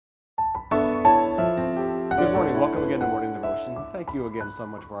morning. Welcome again to Morning Devotion. Thank you again so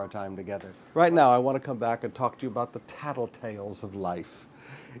much for our time together. Right now, I want to come back and talk to you about the tattletales of life.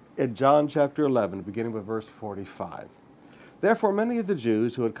 In John chapter 11, beginning with verse 45. Therefore, many of the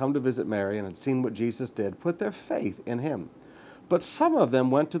Jews who had come to visit Mary and had seen what Jesus did put their faith in him. But some of them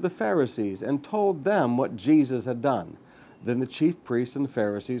went to the Pharisees and told them what Jesus had done. Then the chief priests and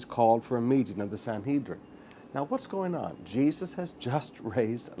Pharisees called for a meeting of the Sanhedrin. Now, what's going on? Jesus has just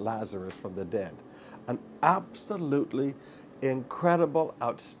raised Lazarus from the dead. An absolutely incredible,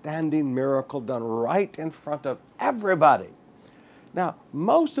 outstanding miracle done right in front of everybody. Now,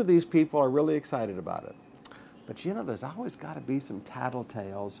 most of these people are really excited about it. But you know, there's always got to be some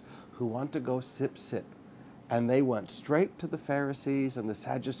tattletales who want to go sip. And they went straight to the Pharisees and the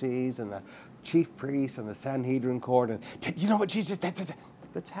Sadducees and the chief priests and the Sanhedrin court. And you know what Jesus did?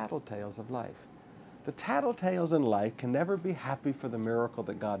 The tattletales of life. The tattletales in life can never be happy for the miracle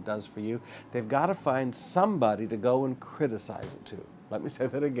that God does for you. They've got to find somebody to go and criticize it to. Let me say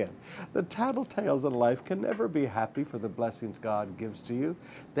that again. The tattletales in life can never be happy for the blessings God gives to you.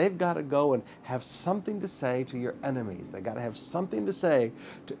 They've got to go and have something to say to your enemies. They've got to have something to say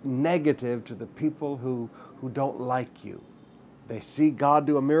negative to the people who don't like you. They see God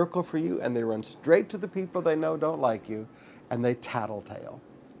do a miracle for you and they run straight to the people they know don't like you and they tattletale.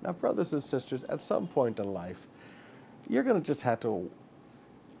 Now, brothers and sisters, at some point in life, you're going to just have to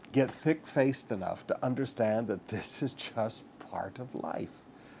get thick-faced enough to understand that this is just part of life.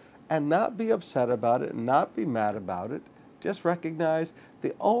 And not be upset about it, not be mad about it. Just recognize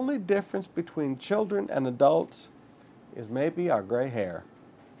the only difference between children and adults is maybe our gray hair.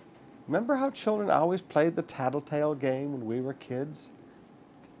 Remember how children always played the tattletale game when we were kids?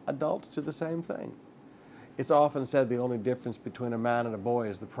 Adults do the same thing. It's often said the only difference between a man and a boy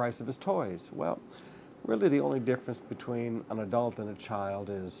is the price of his toys. Well, really the only difference between an adult and a child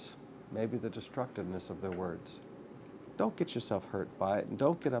is maybe the destructiveness of their words. Don't get yourself hurt by it and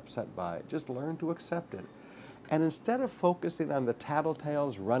don't get upset by it. Just learn to accept it. And instead of focusing on the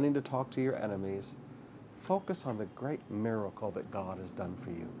tattletales running to talk to your enemies, focus on the great miracle that God has done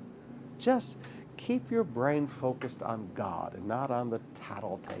for you. Just keep your brain focused on God and not on the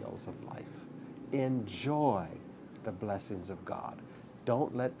tattletales of life. Enjoy the blessings of God.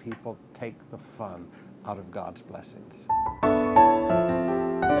 Don't let people take the fun out of God's blessings.